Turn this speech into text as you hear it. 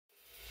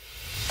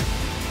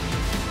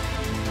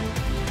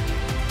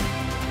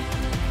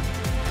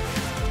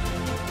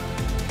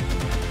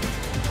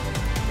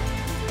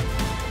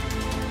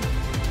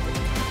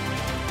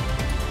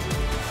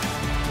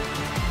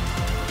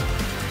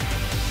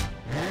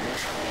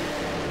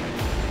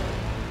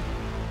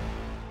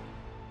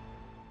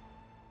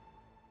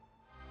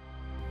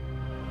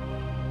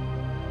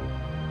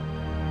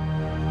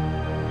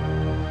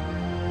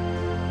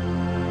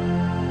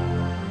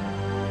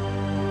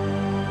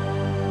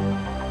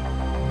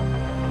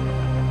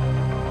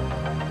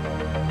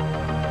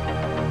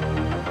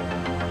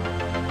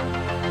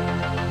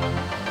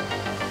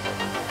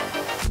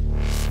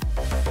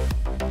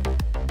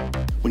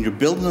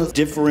building a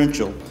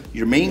differential,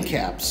 your main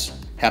caps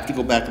have to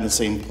go back in the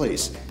same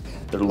place.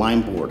 They're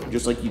line bored,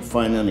 just like you'd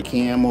find on a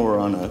cam or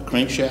on a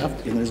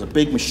crankshaft. And there's a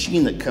big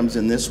machine that comes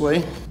in this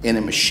way, and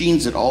it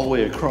machines it all the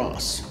way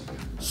across.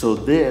 So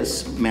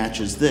this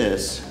matches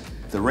this.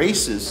 The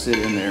races sit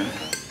in there,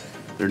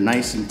 they're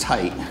nice and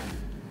tight,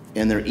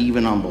 and they're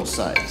even on both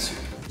sides.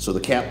 So the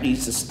cap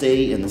needs to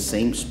stay in the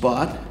same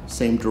spot,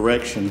 same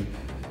direction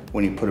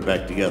when you put it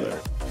back together.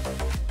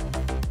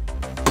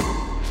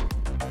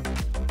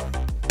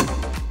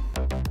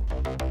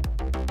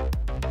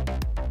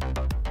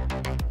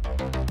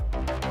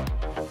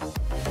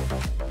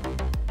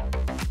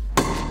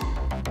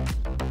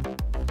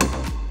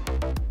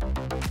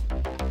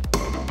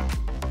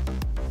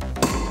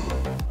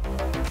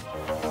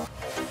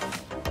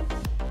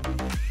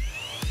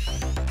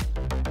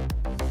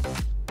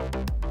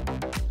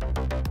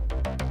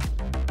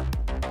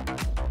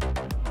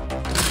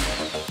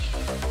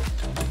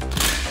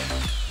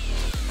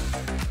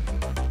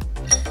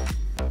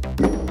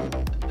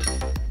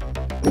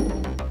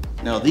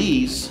 Now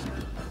these,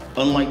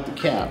 unlike the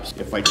caps,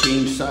 if I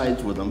change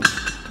sides with them,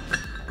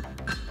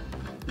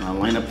 and I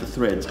line up the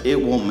threads,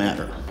 it won't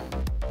matter.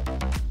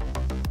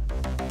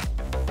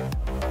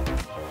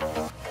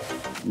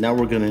 Now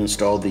we're going to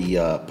install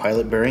the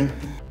pilot bearing.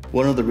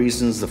 One of the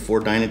reasons the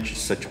 4/9" is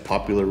such a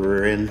popular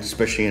rear end,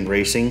 especially in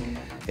racing,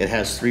 it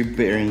has 3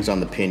 bearings on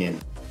the pinion.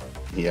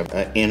 You have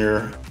an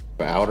inner,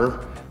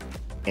 outer,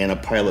 and a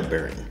pilot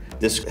bearing.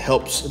 This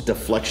helps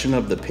deflection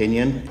of the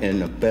pinion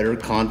and a better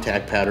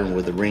contact pattern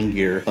with the ring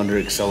gear under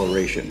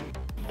acceleration.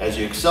 As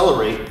you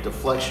accelerate,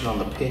 deflection on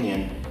the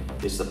pinion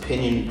is the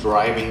pinion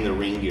driving the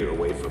ring gear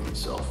away from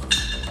itself.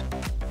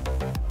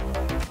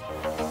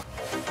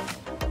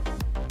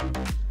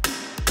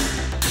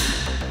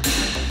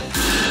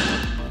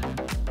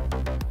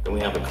 Then we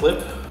have a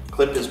clip.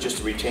 Clip is just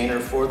a retainer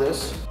for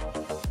this.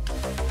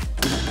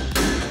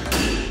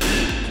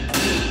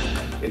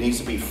 It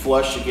needs to be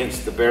flush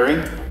against the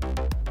bearing.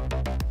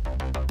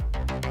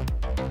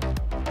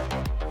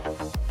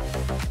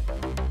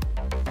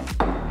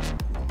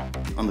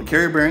 On the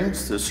carrier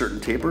bearings, there's a certain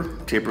taper.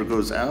 Taper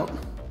goes out.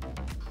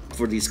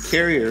 For these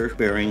carrier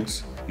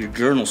bearings, your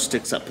journal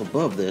sticks up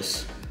above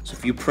this. So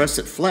if you press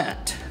it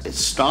flat, it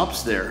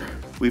stops there.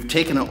 We've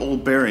taken an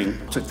old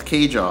bearing, took the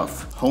cage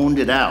off, honed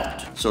it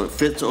out, so it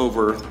fits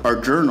over our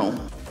journal,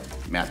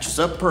 matches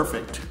up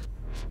perfect.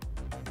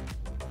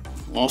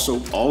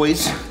 Also,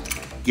 always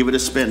give it a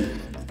spin.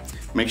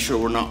 Make sure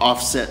we're not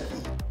offset.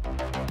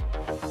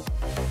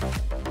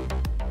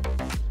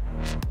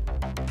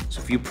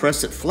 So if you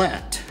press it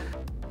flat,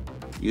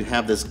 you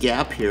have this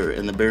gap here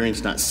and the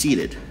bearing's not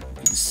seated. You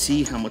can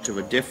see how much of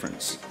a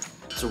difference.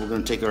 So we're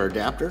going to take our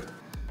adapter,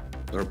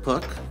 our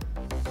puck,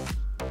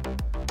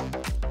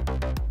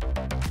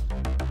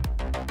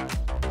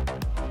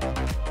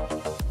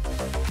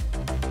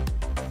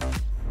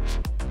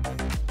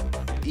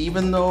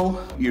 even though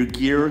your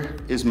gear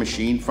is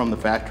machined from the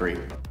factory,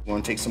 you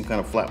want to take some kind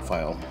of flat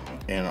file,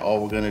 and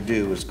all we're going to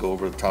do is go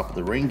over the top of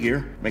the ring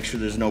gear, make sure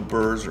there's no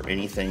burrs or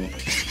anything.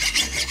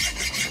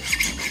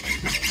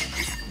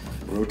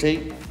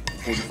 Rotate,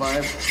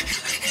 45.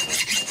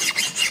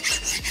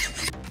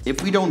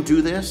 If we don't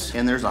do this,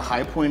 and there's a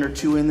high point or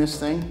 2 in this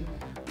thing,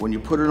 when you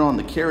put it on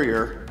the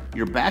carrier,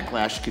 your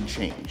backlash can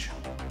change.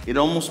 It'd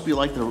almost be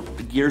like the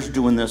gear's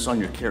doing this on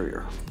your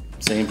carrier.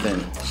 Same thing.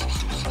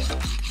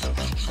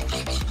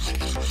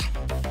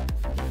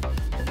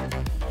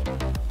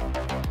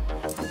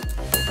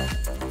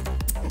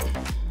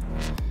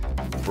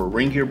 For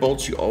ring gear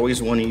bolts, you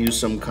always want to use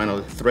some kind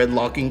of thread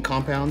locking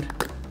compound,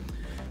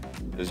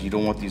 because you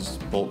don't want these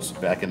bolts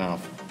backing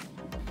off.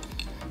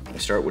 I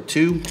start with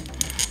 2,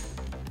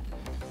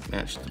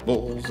 match the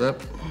bolt holes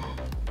up.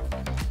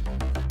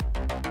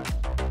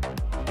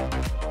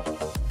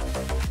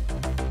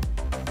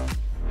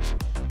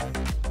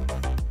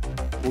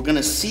 We're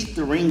gonna seat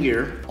the ring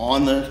gear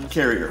on the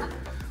carrier.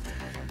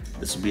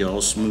 This will be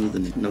all smooth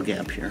and no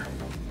gap here.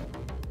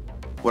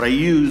 What I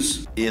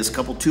use is a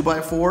couple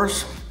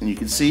 2x4s, and you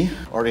can see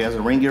already has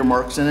a ring gear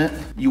marks in it.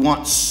 You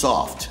want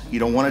soft. You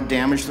don't want to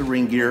damage the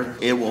ring gear.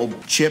 It will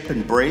chip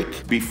and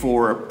break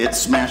before it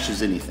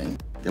smashes anything.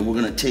 Then we're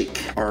going to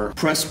take our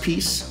press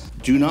piece.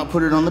 Do not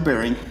put it on the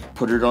bearing,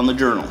 put it on the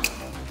journal.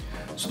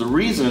 So the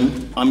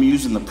reason I'm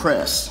using the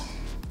press,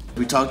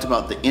 we talked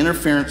about the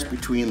interference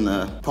between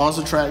the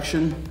positive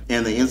traction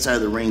and the inside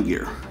of the ring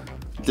gear.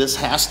 This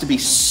has to be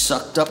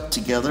sucked up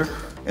together,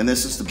 and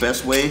this is the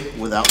best way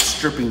without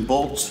stripping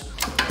bolts.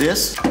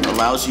 This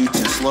allows you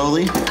to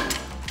slowly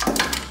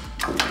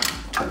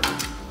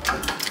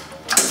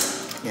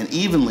and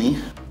evenly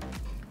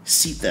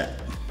seat that.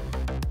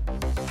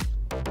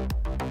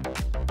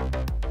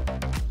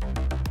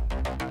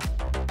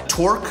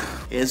 Torque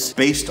is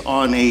based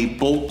on a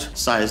bolt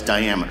size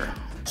diameter.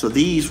 So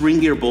these ring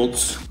gear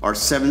bolts are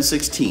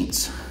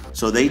 7/16,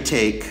 so they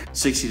take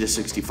 60 to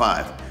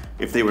 65.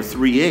 If they were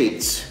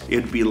 3/8,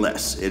 it'd be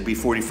less. It'd be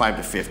 45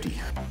 to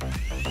 50.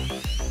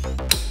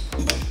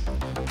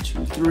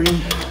 2, 3.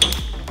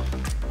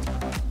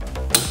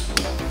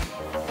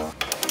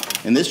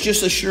 And this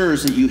just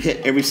assures that you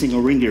hit every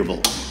single ring gear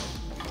bolt.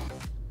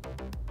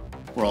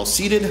 We're all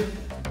seated.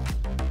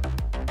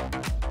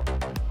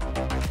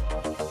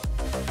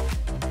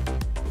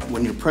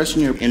 When you're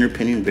pressing your inner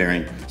pinion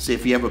bearing, say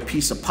if you have a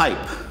piece of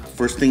pipe,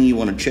 first thing you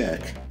want to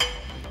check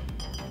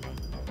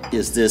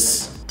is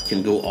this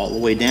can go all the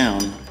way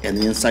down and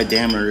the inside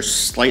diameter is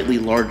slightly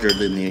larger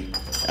than the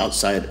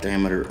outside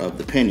diameter of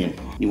the pinion.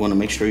 You want to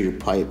make sure your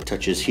pipe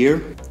touches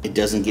here. It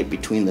doesn't get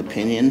between the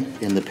pinion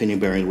and the pinion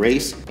bearing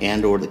race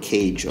and or the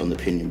cage on the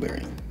pinion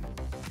bearing.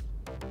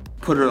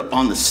 Put it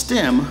on the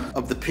stem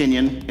of the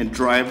pinion and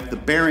drive the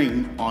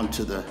bearing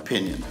onto the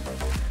pinion.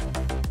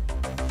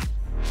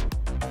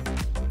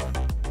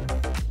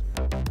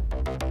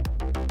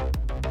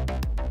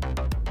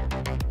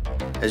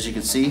 As you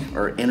can see,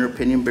 our inner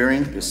pinion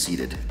bearing is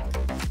seated.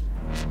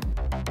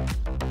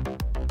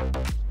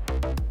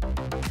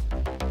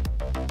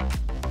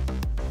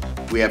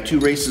 We have two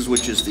races,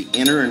 which is the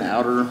inner and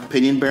outer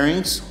pinion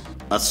bearings.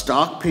 A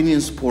stock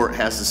pinion support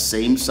has the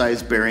same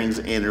size bearings,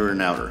 inner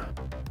and outer.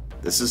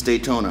 This is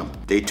Daytona.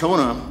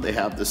 Daytona, they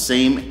have the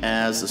same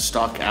as the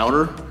stock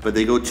outer, but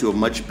they go to a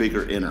much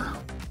bigger inner.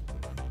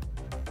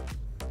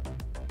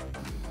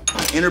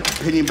 Inner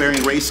pinion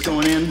bearing race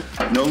going in,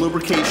 no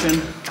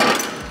lubrication.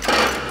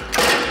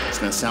 It's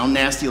gonna sound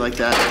nasty like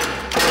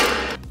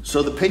that.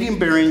 So the pinion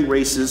bearing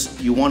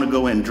races, you wanna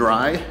go in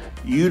dry.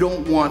 You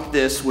don't want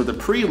this with a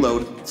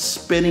preload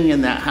spinning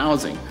in that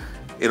housing.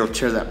 It'll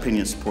tear that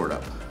pinion support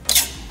up.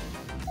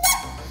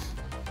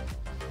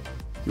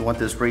 You want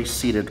this race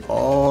seated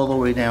all the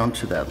way down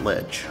to that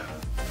ledge.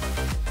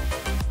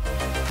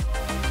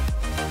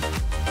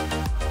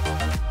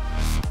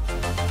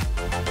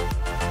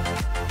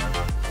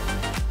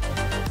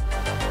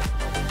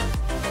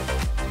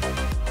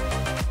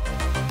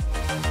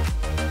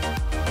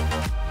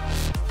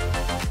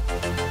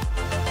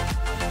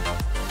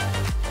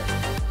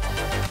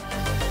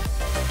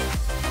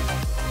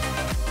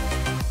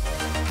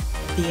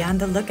 Be on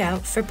the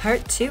lookout for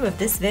part 2 of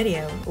this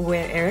video,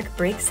 where Eric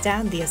breaks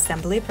down the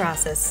assembly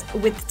process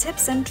with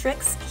tips and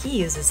tricks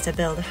he uses to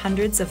build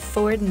hundreds of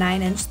Ford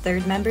 9-inch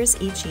third members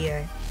each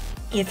year.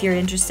 If you're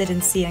interested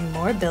in seeing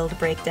more build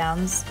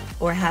breakdowns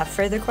or have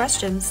further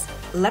questions,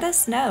 let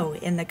us know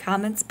in the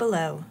comments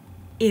below.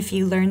 If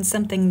you learned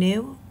something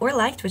new or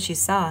liked what you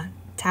saw,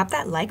 tap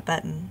that like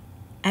button.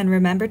 And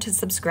remember to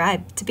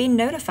subscribe to be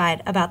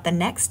notified about the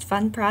next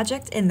fun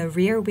project in the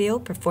Rear Wheel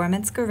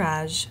Performance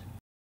Garage.